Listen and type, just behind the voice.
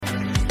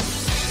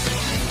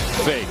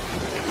fake.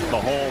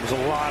 Mahomes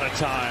a lot of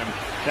time.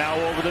 Now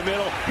over the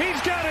middle.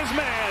 He's got his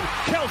man.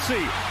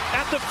 Kelsey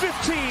at the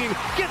 15.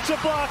 Gets a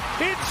block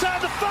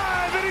inside the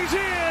 5, and he's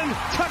in.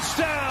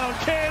 Touchdown,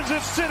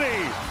 Kansas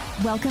City.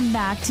 Welcome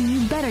back to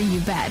You Better You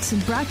Bet,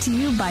 brought to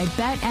you by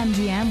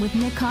BetMGM with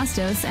Nick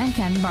Costos and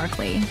Ken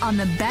Barkley on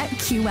the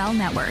BetQL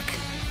network.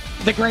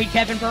 The great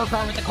Kevin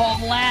Burkhardt with the call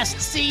last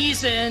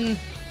season.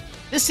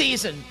 This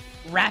season,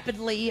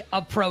 rapidly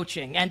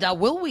approaching. And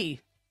will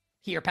we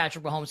hear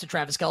Patrick Mahomes to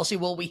Travis Kelce?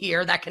 Will we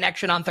hear that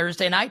connection on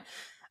Thursday night?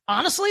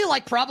 Honestly,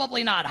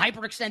 probably not.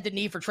 Hyperextended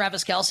knee for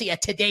Travis Kelce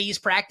at today's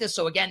practice.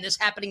 So again, this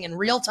happening in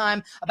real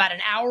time about an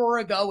hour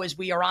ago as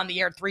we are on the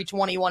air at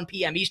 3:21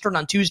 p.m. Eastern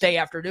on Tuesday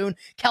afternoon.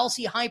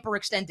 Kelce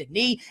hyperextended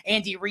knee.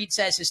 Andy Reid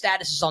says his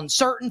status is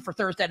uncertain for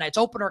Thursday night's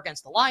opener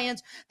against the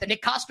Lions. The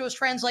Nick Costos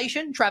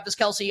translation, Travis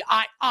Kelce,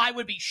 I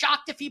would be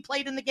shocked if he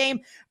played in the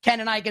game.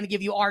 Ken and I are going to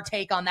give you our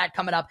take on that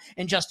coming up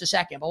in just a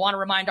second. But I want to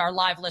remind our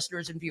live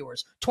listeners and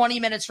viewers, 20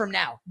 minutes from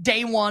now,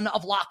 day one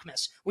of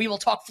Lockmas, we will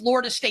talk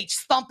Florida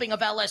State's thumping of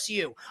LSU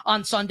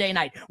on Sunday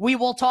night. We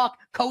will talk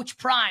Coach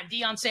Prime,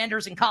 Deion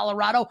Sanders in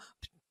Colorado,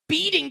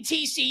 beating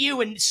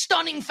TCU in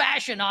stunning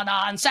fashion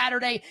on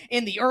Saturday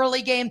in the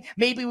early game.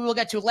 Maybe we will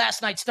get to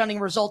last night's stunning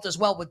result as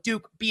well with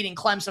Duke beating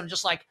Clemson.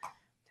 Just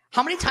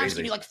how many times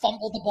did he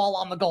fumble the ball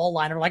on the goal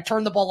line or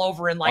turn the ball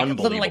over in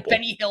literally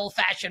Benny Hill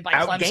fashion by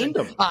Outgained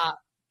Clemson? Him.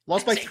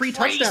 Lost by 3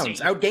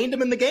 touchdowns. Outgained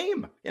him in the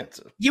game. Yeah,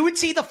 you would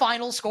see the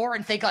final score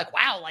and think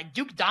wow,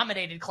 Duke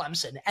dominated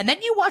Clemson. And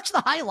then you watch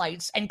the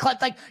highlights and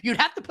you'd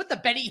have to put the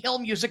Benny Hill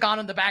music on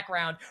in the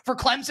background for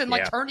Clemson,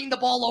 turning the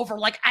ball over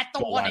at the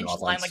 1-inch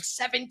line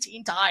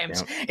 17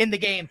 times in the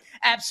game.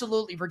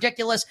 Absolutely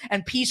ridiculous.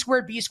 And P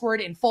squared, B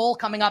squared in full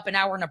coming up in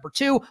hour number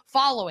 2,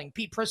 following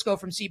Pete Prisco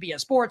from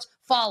CBS Sports,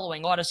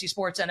 following Odyssey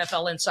Sports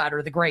NFL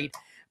Insider, the great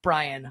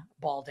Brian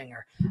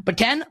Baldinger. But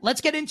Ken, let's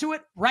get into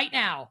it right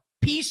now.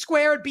 P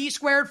squared, B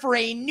squared for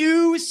a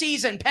new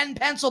season. Pen,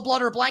 pencil,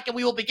 blood, or blank, and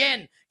we will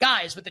begin,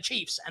 guys, with the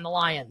Chiefs and the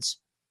Lions.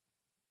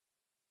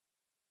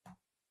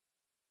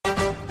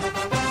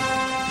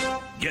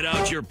 Get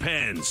out your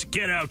pens.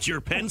 Get out your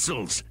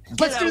pencils.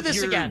 Let's do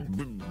this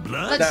again.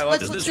 Blood? Let's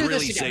Does this do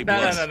really this say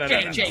again. blood? No.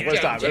 Jake,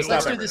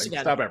 Let's do this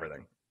again. Stop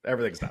everything.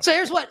 Everything's stopped. So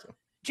here's what,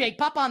 Jake,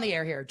 pop on the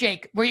air here.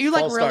 Jake, were you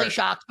really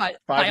shocked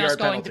by us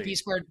going to B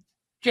squared?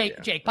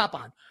 Jake, pop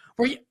on.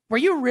 Were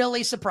you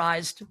really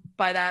surprised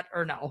by that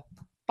or no?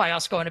 By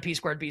us going to P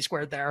squared, B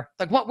squared there?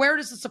 Where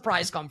does the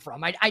surprise come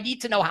from? I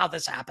need to know how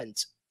this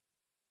happens.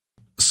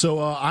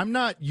 So I'm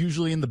not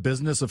usually in the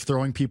business of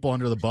throwing people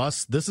under the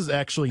bus. This is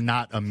actually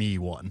not a me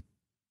one.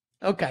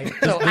 Okay.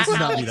 So this is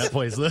not me that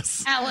plays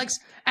this. Alex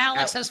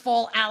has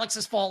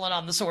fallen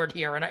on the sword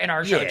here in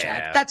our show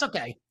chat. That's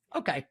okay.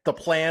 Okay. The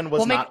plan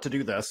was not to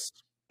do this,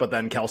 but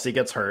then Kelsey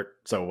gets hurt.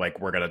 So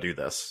we're going to do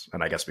this.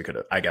 And I guess we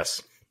could,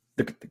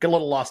 get a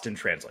little lost in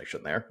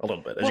translation there a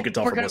little bit, as you could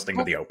tell from listening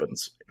to the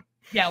opens.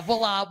 Yeah,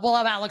 we'll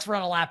have Alex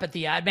run a lap at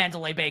the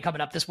Mandalay Bay coming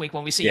up this week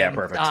when we see him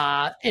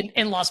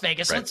in Las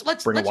Vegas. Right.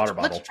 Let's bring a water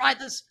bottle. Let's try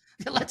this.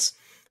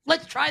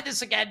 Let's try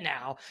this again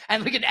now,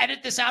 and we can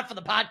edit this out for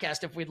the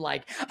podcast if we'd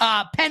like.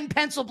 Pen,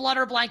 pencil, blood,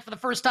 or blank for the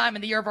first time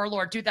in the year of our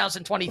Lord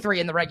 2023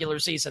 in the regular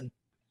season.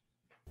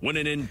 When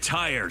an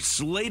entire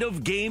slate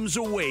of games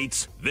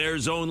awaits,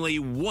 there's only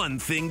one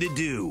thing to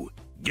do.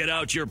 Get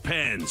out your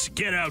pens.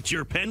 Get out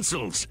your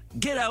pencils.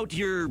 Get out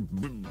your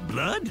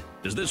blood?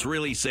 Does this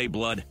really say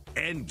blood?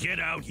 And get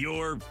out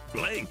your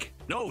blank.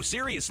 No,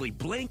 seriously,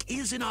 blank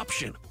is an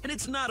option. And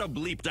it's not a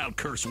bleeped out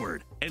curse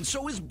word. And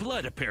so is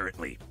blood,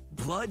 apparently.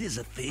 Blood is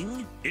a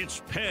thing?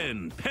 It's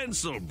pen,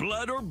 pencil,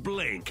 blood, or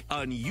blank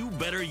on You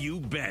Better You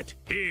Bet.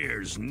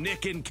 Here's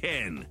Nick and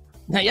Ken.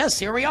 Now, yes,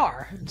 here we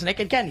are. It's Nick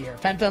and Ken here.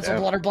 Pen, pencil,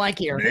 blood, or blank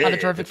here on a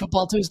terrific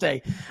football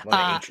Tuesday.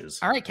 All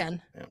right,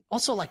 Ken. Yeah.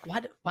 Also,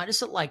 why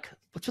does it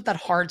what's with that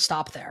hard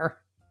stop there?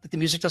 The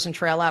music doesn't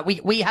trail out.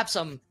 We've got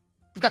some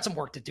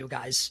work to do,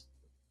 guys.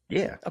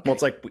 Yeah. Okay. Well,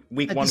 it's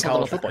week one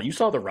college football. You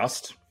saw the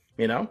rust,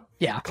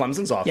 Yeah.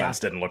 Clemson's offense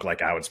didn't look like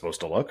how it's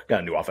supposed to look.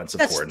 Got a new offensive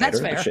coordinator.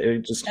 That's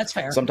fair. That's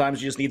fair.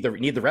 Sometimes you just need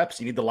the reps.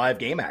 You need the live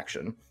game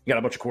action. You got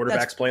a bunch of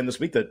quarterbacks playing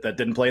this week that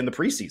didn't play in the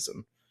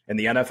preseason in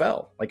the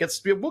NFL.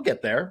 We'll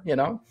get there,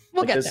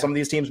 We'll get there. Some of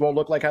these teams won't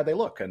look like how they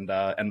look, and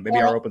maybe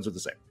our opens are the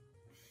same.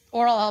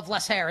 Or I'll have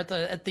less hair at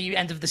the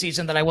end of the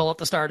season than I will at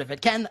the start of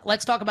it. Ken,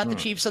 let's talk about the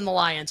Chiefs and the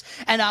Lions.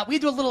 And we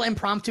do a little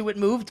impromptu at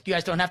Move. You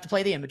guys don't have to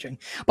play the imaging.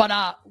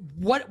 But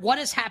what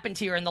has happened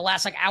here in the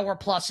last hour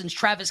plus since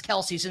Travis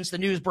Kelce, since the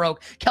news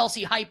broke,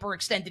 Kelce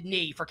hyperextended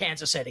knee for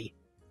Kansas City?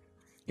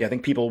 Yeah, I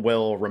think people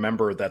will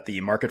remember that the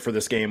market for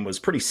this game was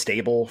pretty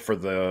stable for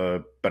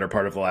the better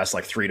part of the last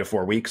 3 to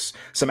 4 weeks.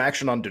 Some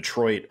action on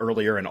Detroit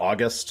earlier in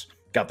August.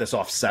 Got this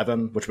off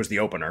 7, which was the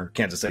opener,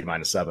 Kansas City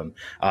 -7.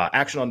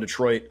 Action on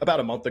Detroit about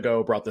a month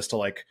ago brought this to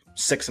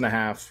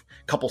 6.5,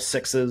 couple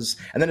 6s,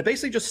 and then it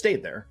basically just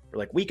stayed there.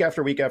 Week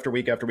after week after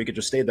week after week, it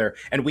just stayed there.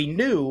 And we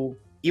knew,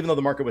 even though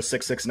the market was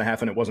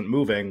 6.5, and it wasn't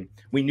moving,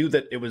 we knew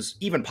that it was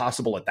even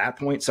possible at that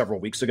point several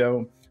weeks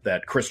ago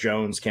that Chris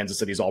Jones, Kansas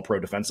City's all-pro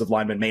defensive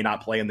lineman, may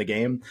not play in the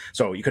game.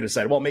 So you could have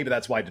said, well, maybe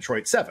that's why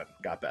Detroit 7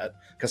 got bet,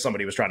 because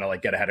somebody was trying to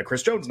like get ahead of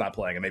Chris Jones not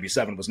playing, and maybe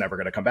 7 was never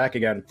going to come back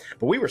again.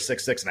 But we were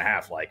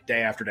 6.5, like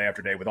day after day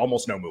after day with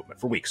almost no movement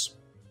for weeks.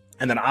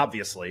 And then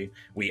obviously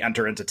we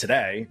enter into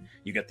today,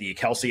 you get the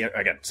Kelsey,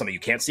 again, something you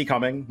can't see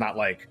coming, not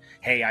like,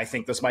 hey, I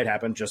think this might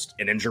happen, just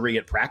an injury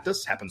at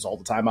practice, happens all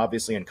the time,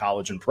 obviously, in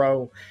college and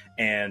pro.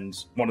 And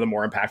one of the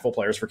more impactful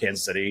players for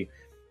Kansas City,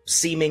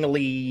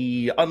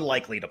 seemingly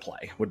unlikely to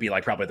play, would be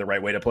like probably the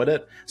right way to put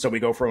it. So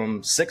we go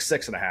from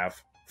 6.5.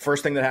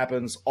 First thing that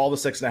happens, all the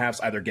 6.5s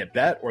either get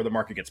bet or the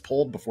market gets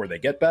pulled before they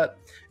get bet.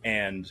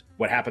 And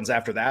what happens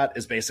after that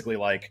is basically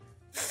like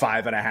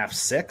 5.5,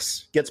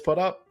 6 gets put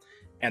up.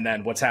 And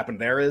then what's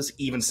happened there is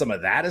even some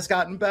of that has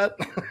gotten bet.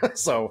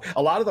 So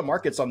a lot of the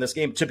markets on this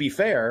game, to be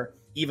fair,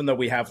 even though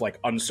we have like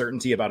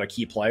uncertainty about a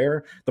key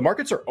player, the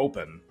markets are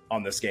open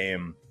on this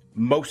game.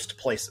 Most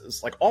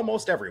places, like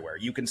almost everywhere,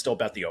 you can still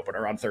bet the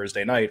opener on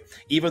Thursday night,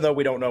 even though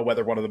we don't know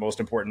whether one of the most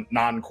important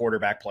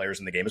non-quarterback players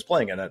in the game is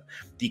playing in it.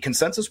 The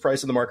consensus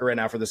price in the market right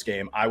now for this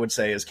game, I would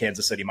say, is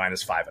Kansas City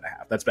minus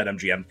 5.5. That's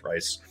BetMGM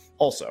price.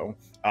 Also,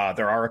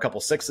 there are a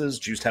couple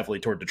 6s juiced heavily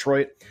toward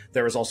Detroit.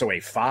 There is also a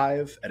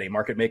 5 at a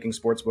market-making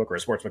sportsbook or a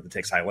sportsbook that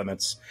takes high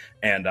limits.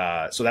 And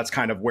so that's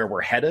kind of where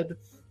we're headed.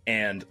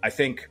 And I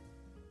think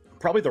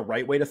probably the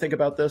right way to think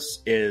about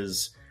this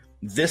is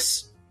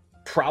this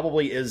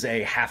probably is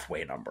a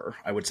halfway number,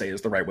 I would say,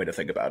 is the right way to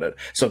think about it.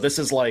 So this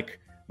is like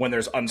when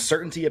there's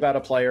uncertainty about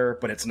a player,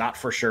 but it's not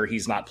for sure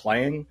he's not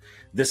playing.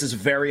 This is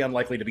very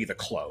unlikely to be the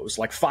close.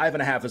 Like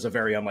 5.5 is a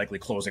very unlikely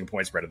closing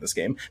point spread in this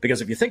game,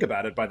 because if you think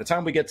about it, by the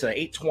time we get to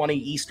 8:20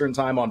 Eastern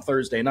time on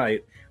Thursday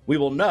night, we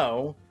will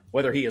know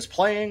whether he is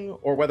playing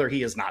or whether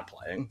he is not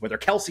playing, whether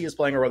Kelsey is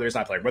playing or whether he's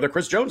not playing, whether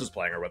Chris Jones is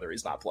playing or whether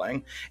he's not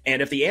playing.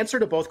 And if the answer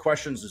to both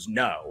questions is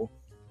no,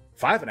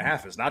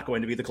 5.5 is not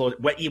going to be the close.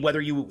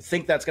 Whether you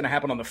think that's going to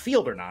happen on the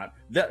field or not,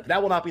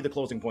 that will not be the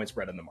closing point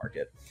spread in the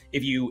market.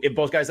 If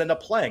both guys end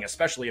up playing,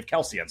 especially if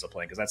Kelsey ends up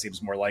playing, because that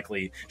seems more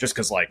likely, just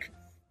because like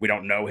we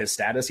don't know his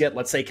status yet.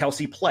 Let's say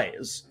Kelsey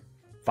plays,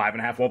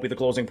 5.5 won't be the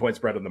closing point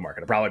spread in the market.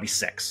 It'll probably be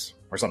 6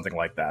 or something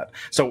like that.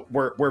 So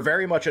we're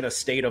very much in a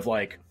state of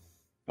like,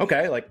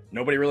 okay, like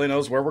nobody really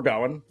knows where we're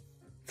going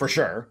for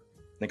sure.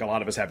 I think a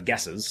lot of us have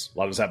guesses, a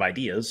lot of us have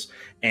ideas,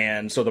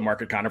 and so the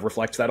market kind of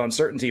reflects that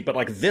uncertainty. But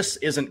like this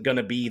isn't going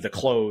to be the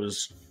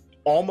close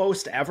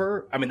almost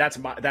ever. I mean,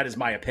 that is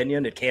my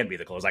opinion. It can be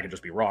the close. I could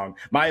just be wrong.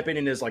 My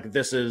opinion is like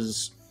this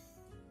is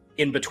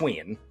in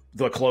between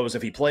the close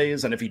if he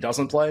plays and if he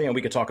doesn't play, and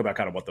we could talk about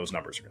kind of what those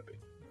numbers are going to be.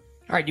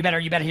 All right, you better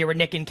hear with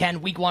Nick and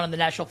Ken. Week 1 in the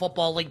National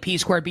Football League, P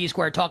squared, B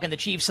squared, talking the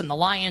Chiefs and the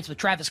Lions with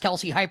Travis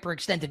Kelsey,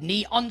 hyperextended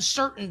knee,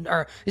 uncertain,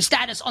 or his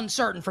status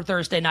uncertain for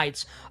Thursday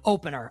night's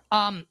opener.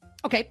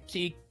 Okay, so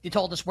you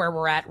told us where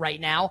we're at right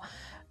now.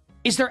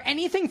 Is there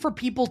anything for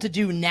people to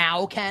do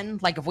now, Ken?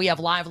 Like if we have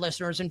live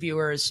listeners and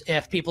viewers,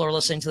 if people are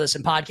listening to this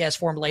in podcast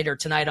form later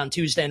tonight on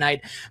Tuesday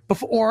night,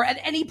 or at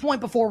any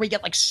point before we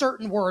get like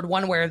certain word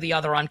one way or the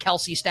other on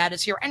Kelsey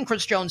status here and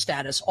Chris Jones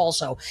status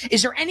also,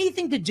 is there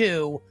anything to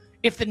do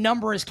if the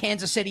number is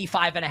Kansas City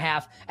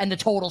 5.5 and the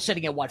total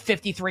sitting at what,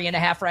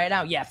 53.5 right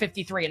now? Yeah,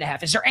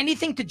 53.5. Is there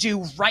anything to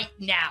do right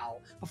now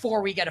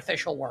before we get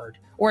official word?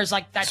 Or is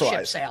like that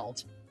ship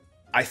sailed?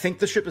 I think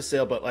the ship has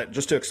sailed, but like,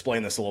 just to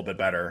explain this a little bit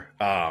better,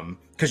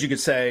 because you could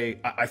say,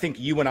 I think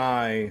you and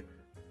I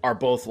are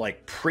both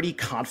like pretty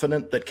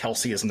confident that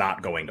Kelsey is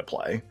not going to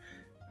play.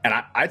 And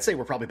I'd say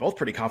we're probably both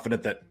pretty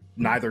confident that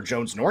neither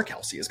Jones nor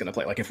Kelsey is going to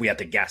play. Like if we had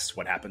to guess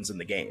what happens in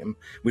the game,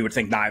 we would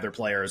think neither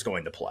player is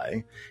going to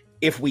play.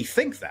 If we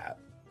think that,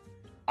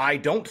 I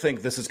don't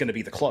think this is going to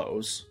be the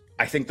close.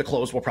 I think the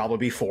close will probably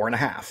be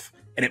 4.5,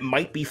 and it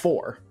might be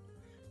 4,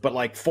 but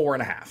like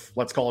 4.5.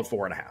 Let's call it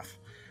 4.5.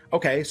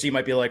 Okay, so you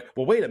might be like,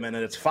 well, wait a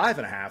minute, it's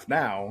 5.5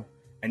 now,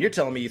 and you're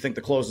telling me you think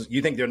the close, you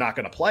think they're not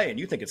going to play, and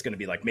you think it's going to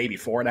be like maybe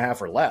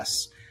 4.5 or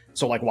less.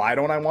 So like, why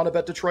don't I want to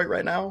bet Detroit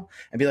right now?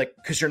 And be like,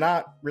 because you're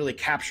not really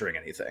capturing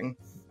anything.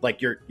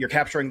 Like you're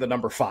capturing the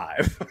number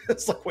 5.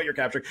 It's like what you're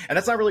capturing, and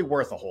that's not really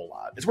worth a whole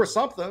lot. It's worth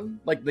something.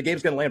 Like the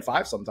game's going to land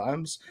 5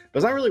 sometimes, but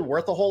it's not really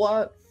worth a whole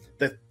lot.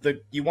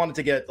 You wanted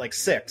to get like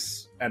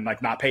 6 and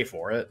like not pay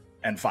for it.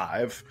 And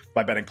 5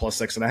 by betting plus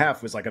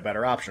 6.5 was like a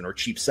better option, or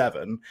cheap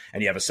 7.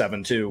 And you have a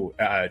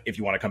 7-2 if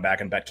you want to come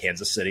back and bet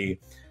Kansas City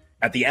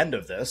at the end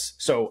of this.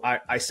 So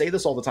I say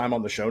this all the time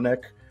on the show,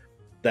 Nick,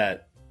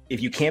 that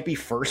if you can't be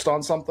first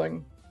on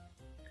something,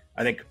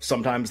 I think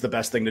sometimes the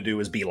best thing to do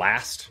is be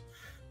last.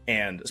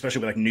 And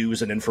especially with like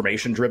news and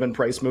information driven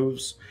price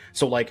moves.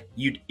 So like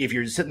if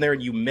you're sitting there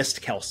and you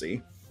missed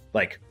Kelsey,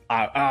 like,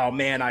 oh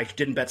man, I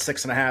didn't bet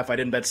 6.5. I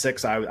didn't bet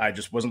 6. I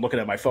just wasn't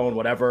looking at my phone,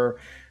 whatever.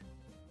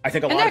 I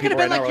think a lot of people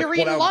right now are like, you're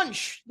eating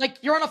lunch, like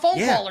you're on a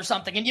phone call or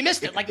something, and you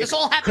missed it. Like this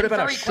all happened. Could have been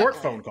very a short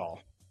quickly. phone call,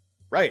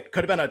 right?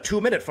 Could have been a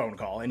 2-minute phone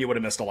call, and you would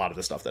have missed a lot of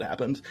the stuff that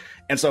happened.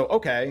 And so,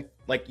 okay,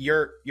 like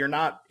you're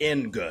not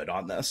in good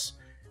on this.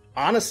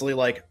 Honestly,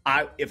 like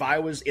if I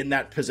was in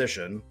that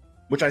position,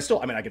 which I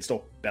could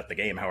still bet the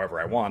game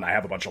however I want. I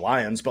have a bunch of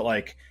Lions, but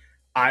like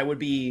I would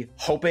be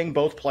hoping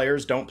both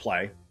players don't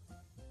play.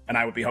 and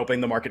I would be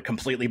hoping the market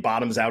completely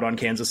bottoms out on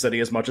Kansas City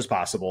as much as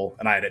possible.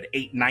 And I had an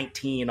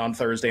 8-19 on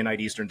Thursday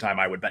night Eastern time.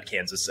 I would bet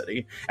Kansas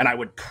City, and I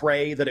would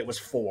pray that it was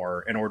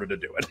 4 in order to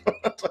do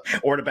it,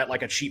 or to bet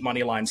like a cheap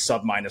money line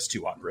sub minus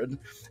 200.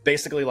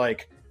 Basically,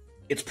 like,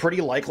 it's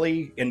pretty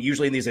likely, and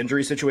usually in these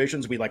injury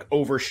situations, we like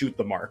overshoot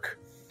the mark.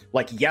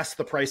 Like, yes,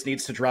 the price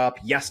needs to drop.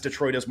 Yes,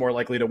 Detroit is more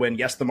likely to win.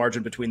 Yes, the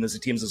margin between the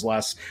teams is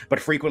less.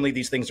 But frequently,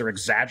 these things are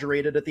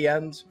exaggerated at the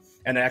end,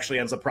 and it actually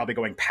ends up probably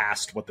going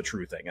past what the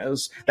true thing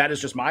is. That is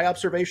just my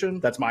observation.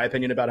 That's my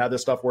opinion about how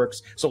this stuff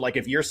works. So, like,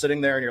 if you're sitting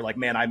there and you're like,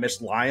 man, I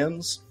missed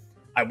Lions,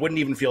 I wouldn't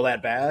even feel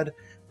that bad.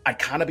 I'd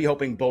kind of be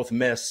hoping both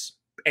miss,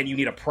 and you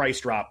need a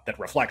price drop that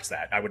reflects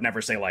that. I would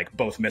never say, like,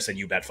 both miss and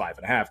you bet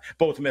 5.5.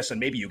 Both miss and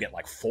maybe you get,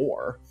 like,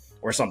 4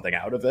 or something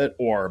out of it,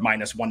 or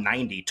minus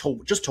 190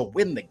 just to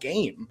win the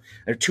game.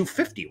 They're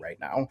 250 right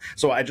now.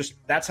 So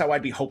that's how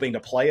I'd be hoping to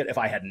play it if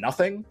I had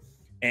nothing.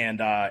 And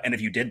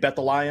if you did bet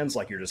the Lions,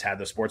 like you just had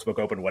the sportsbook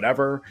open,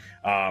 whatever.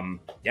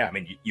 Yeah, I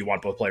mean, you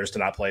want both players to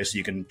not play so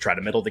you can try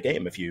to middle the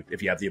game if you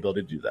have the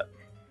ability to do that.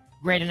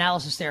 Great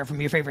analysis there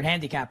from your favorite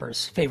handicapper.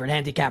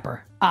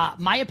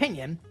 My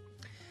opinion,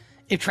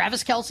 if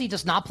Travis Kelce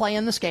does not play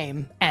in this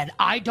game, and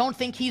I don't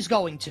think he's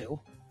going to,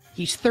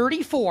 he's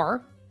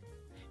 34.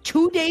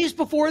 2 days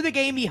before the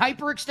game, he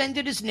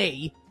hyperextended his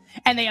knee,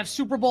 and they have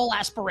Super Bowl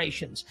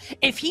aspirations.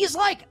 If he's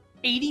like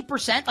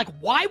 80%, like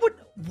why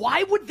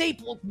would they,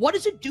 what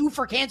does it do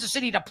for Kansas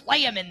City to play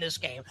him in this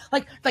game?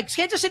 Like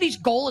Kansas City's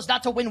goal is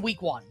not to win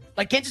week 1.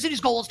 Like Kansas City's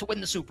goal is to win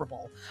the Super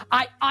Bowl.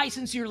 I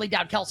sincerely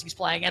doubt Kelsey's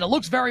playing, and it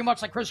looks very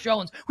much like Chris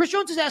Jones. Chris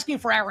Jones is asking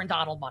for Aaron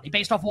Donald money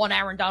based off one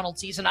Aaron Donald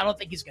season. I don't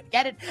think he's going to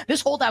get it.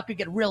 This holdout could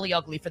get really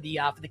ugly for the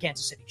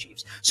Kansas City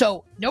Chiefs.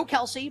 So no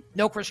Kelsey,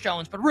 no Chris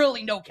Jones, but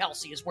really no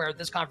Kelsey is where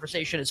this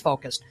conversation is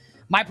focused.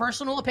 My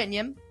personal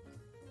opinion,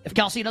 if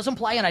Kelsey doesn't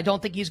play, and I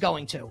don't think he's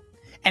going to,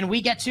 and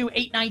we get to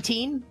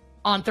 8-19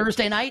 on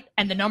Thursday night,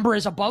 and the number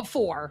is above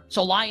 4,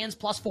 so Lions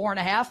plus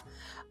 4.5,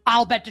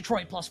 I'll bet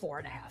Detroit plus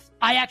 4.5.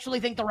 I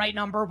actually think the right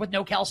number with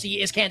no Kelsey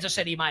is Kansas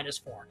City minus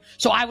 4.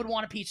 So I would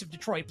want a piece of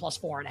Detroit plus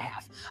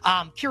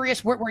 4.5.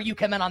 Curious where you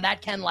come in on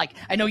that, Ken. Like,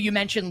 I know you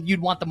mentioned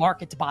you'd want the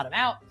market to bottom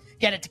out,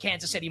 get it to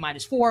Kansas City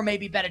minus 4,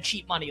 maybe bet a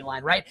cheap money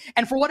line, right?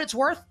 And for what it's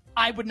worth,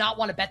 I would not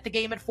want to bet the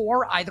game at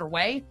 4 either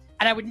way.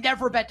 And I would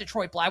never bet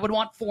Detroit play. I would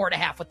want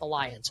 4.5 with the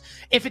Lions.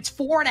 If it's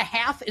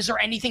 4.5, is there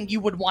anything you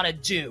would want to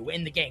do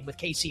in the game with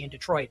KC and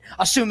Detroit,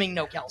 assuming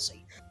no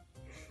Kelsey?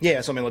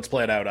 Yeah, so I mean, let's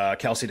play it out.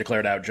 Kelsey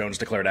declared out, Jones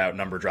declared out,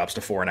 number drops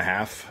to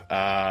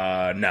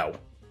 4.5. No,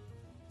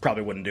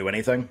 probably wouldn't do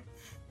anything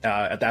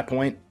at that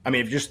point. I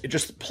mean, if you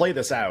just play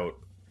this out,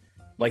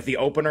 like the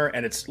opener,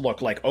 and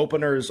like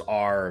openers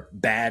are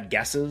bad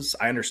guesses.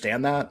 I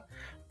understand that,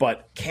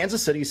 but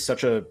Kansas City's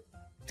such a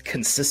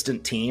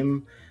consistent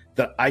team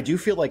that I do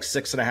feel like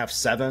 6.5,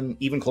 7,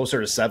 even closer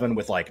to 7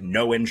 with like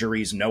no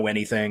injuries, no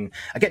anything.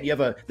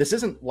 Again, this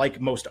isn't like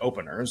most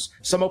openers.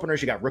 Some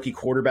openers you got rookie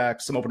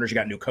quarterbacks, some openers you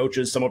got new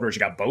coaches, some openers you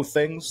got both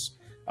things.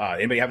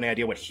 Anybody have any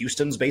idea what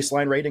Houston's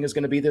baseline rating is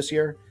going to be this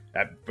year?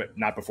 But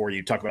not before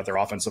you talk about their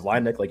offensive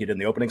line, Nick, like you did in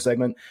the opening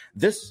segment.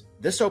 This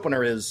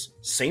opener is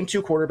same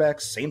 2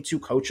 quarterbacks, same 2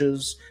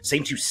 coaches,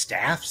 same 2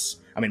 staffs.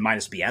 I mean,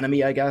 minus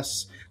Bieniemy, I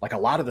guess. Like a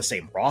lot of the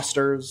same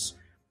rosters.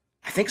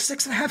 I think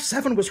 6.5,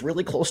 7 was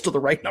really close to the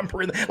right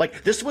number.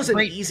 Like, this was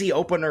an easy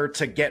opener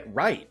to get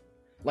right.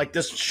 Like,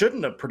 this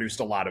shouldn't have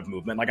produced a lot of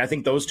movement. Like, I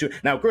think those two...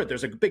 Now, good,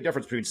 there's a big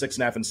difference between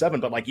 6.5 and 7,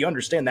 but, like, you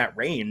understand that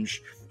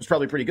range was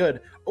probably pretty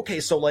good.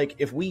 Okay, so, like,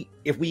 if we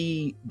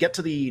get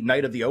to the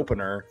night of the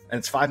opener, and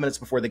it's 5 minutes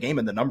before the game,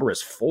 and the number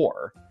is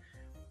 4,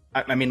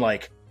 I mean,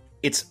 like,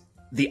 it's...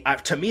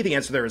 to me, the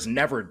answer there is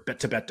never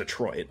to bet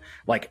Detroit.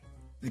 Like...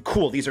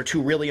 Cool, these are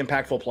 2 really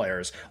impactful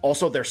players.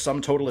 Also, their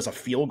sum total is a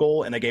field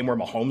goal in a game where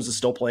Mahomes is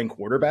still playing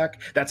quarterback.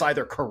 That's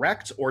either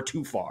correct or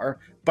too far.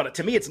 But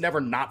to me, it's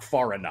never not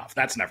far enough.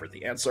 That's never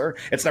the answer.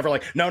 It's never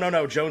like,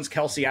 no, Jones,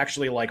 Kelsey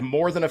actually like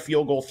more than a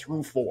field goal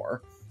through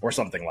 4 or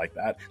something like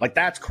that. Like,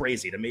 that's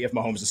crazy to me if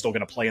Mahomes is still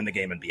going to play in the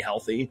game and be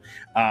healthy.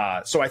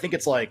 So I think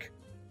it's like,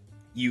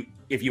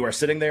 if you are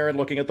sitting there and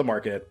looking at the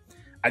market,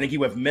 I think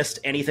you have missed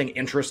anything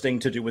interesting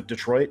to do with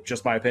Detroit,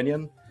 just my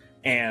opinion.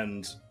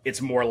 And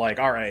it's more like,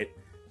 all right,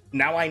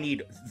 now I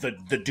need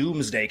the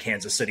doomsday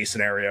Kansas City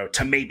scenario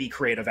to maybe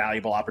create a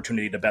valuable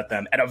opportunity to bet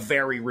them at a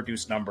very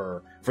reduced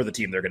number for the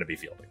team they're going to be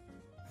fielding.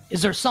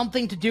 Is there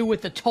something to do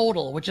with the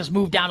total, which has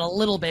moved down a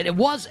little bit?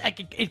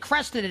 It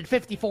crested at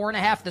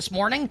 54.5 this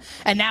morning,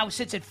 and now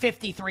sits at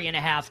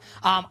 53.5.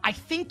 I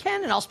think,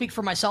 Ken, and I'll speak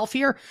for myself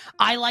here,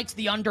 I liked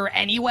the under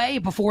anyway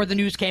before the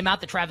news came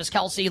out that Travis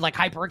Kelce, like,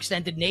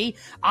 hyperextended knee.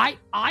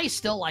 I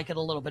still like it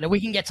a little bit, and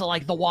we can get to,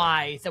 like, the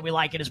why that we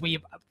like it as we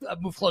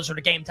move closer to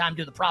game time,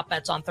 do the prop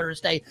bets on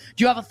Thursday.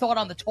 Do you have a thought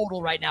on the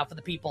total right now for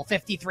the people?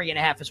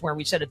 53.5 is where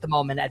we sit at the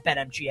moment at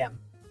BetMGM.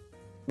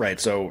 Right,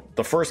 so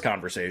the first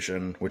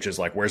conversation, which is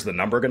like, where's the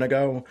number going to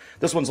go?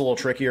 This one's a little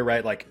trickier,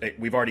 right? Like,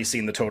 we've already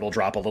seen the total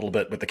drop a little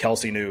bit with the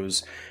Kelsey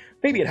news.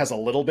 Maybe it has a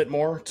little bit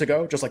more to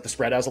go, just like the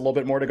spread has a little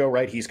bit more to go,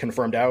 right? He's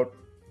confirmed out.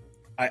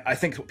 I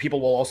think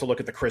people will also look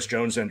at the Chris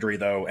Jones injury,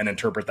 though, and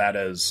interpret that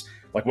as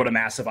like what a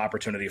massive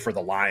opportunity for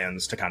the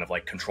Lions to kind of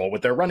like control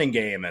with their running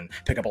game and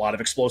pick up a lot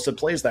of explosive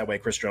plays that way.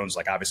 Chris Jones,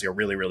 like obviously a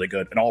really, really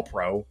good and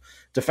all-pro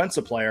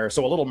defensive player.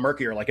 So a little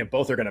murkier, like if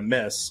both are going to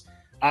miss,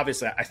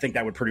 obviously I think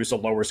that would produce a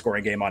lower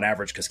scoring game on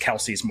average because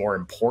Kelsey's more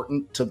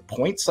important to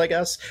points, I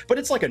guess. But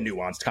it's like a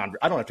nuanced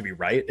I don't have to be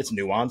right. It's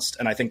nuanced.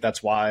 And I think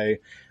that's why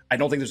I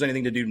don't think there's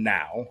anything to do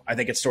now. I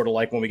think it's sort of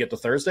like when we get to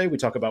Thursday, we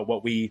talk about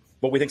what we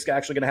think is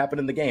actually going to happen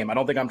in the game. I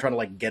don't think I'm trying to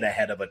like get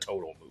ahead of a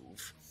total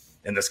move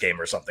in this game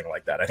or something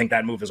like that. I think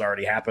that move has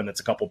already happened. It's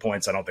a couple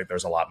points. I don't think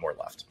there's a lot more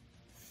left.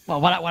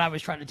 Well, what I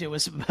was trying to do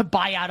was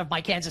buy out of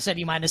my Kansas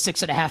City minus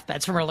 6.5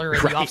 bets from earlier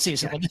in the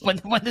offseason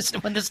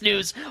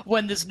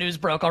when this news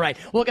broke. All right,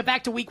 we'll get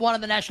back to Week 1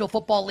 of the National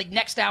Football League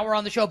next hour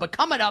on the show. But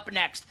coming up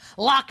next,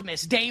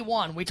 Lockmas Day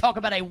 1. We talk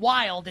about a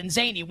wild and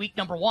zany Week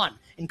number 1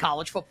 in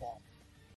college football.